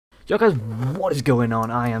Yo guys, what is going on?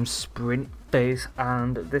 I am Sprintface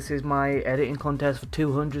and this is my editing contest for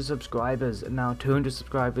 200 subscribers. Now 200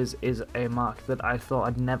 subscribers is a mark that I thought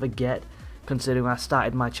I'd never get, considering I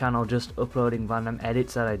started my channel just uploading random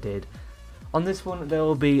edits that I did. On this one there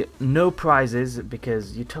will be no prizes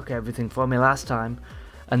because you took everything from me last time,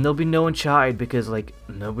 and there'll be no Uncharted because like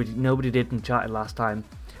nobody did Uncharted last time,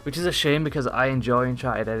 which is a shame because I enjoy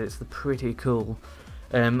Uncharted edits. They're pretty cool.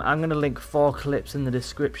 I'm going to link 4 clips in the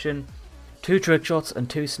description, 2 trick shots and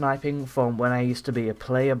 2 sniping from when I used to be a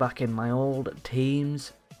player back in my old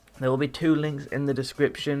teams. There will be 2 links in the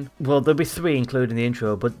description. Well, there'll be 3 including the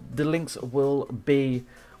intro, but the links will be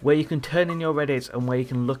where you can turn in your edits and where you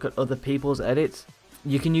can look at other people's edits.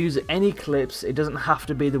 You can use any clips, it doesn't have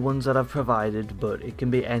to be the ones that I've provided, but it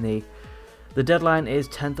can be any. The deadline is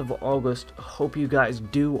 10th of August. Hope you guys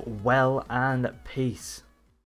do well and peace.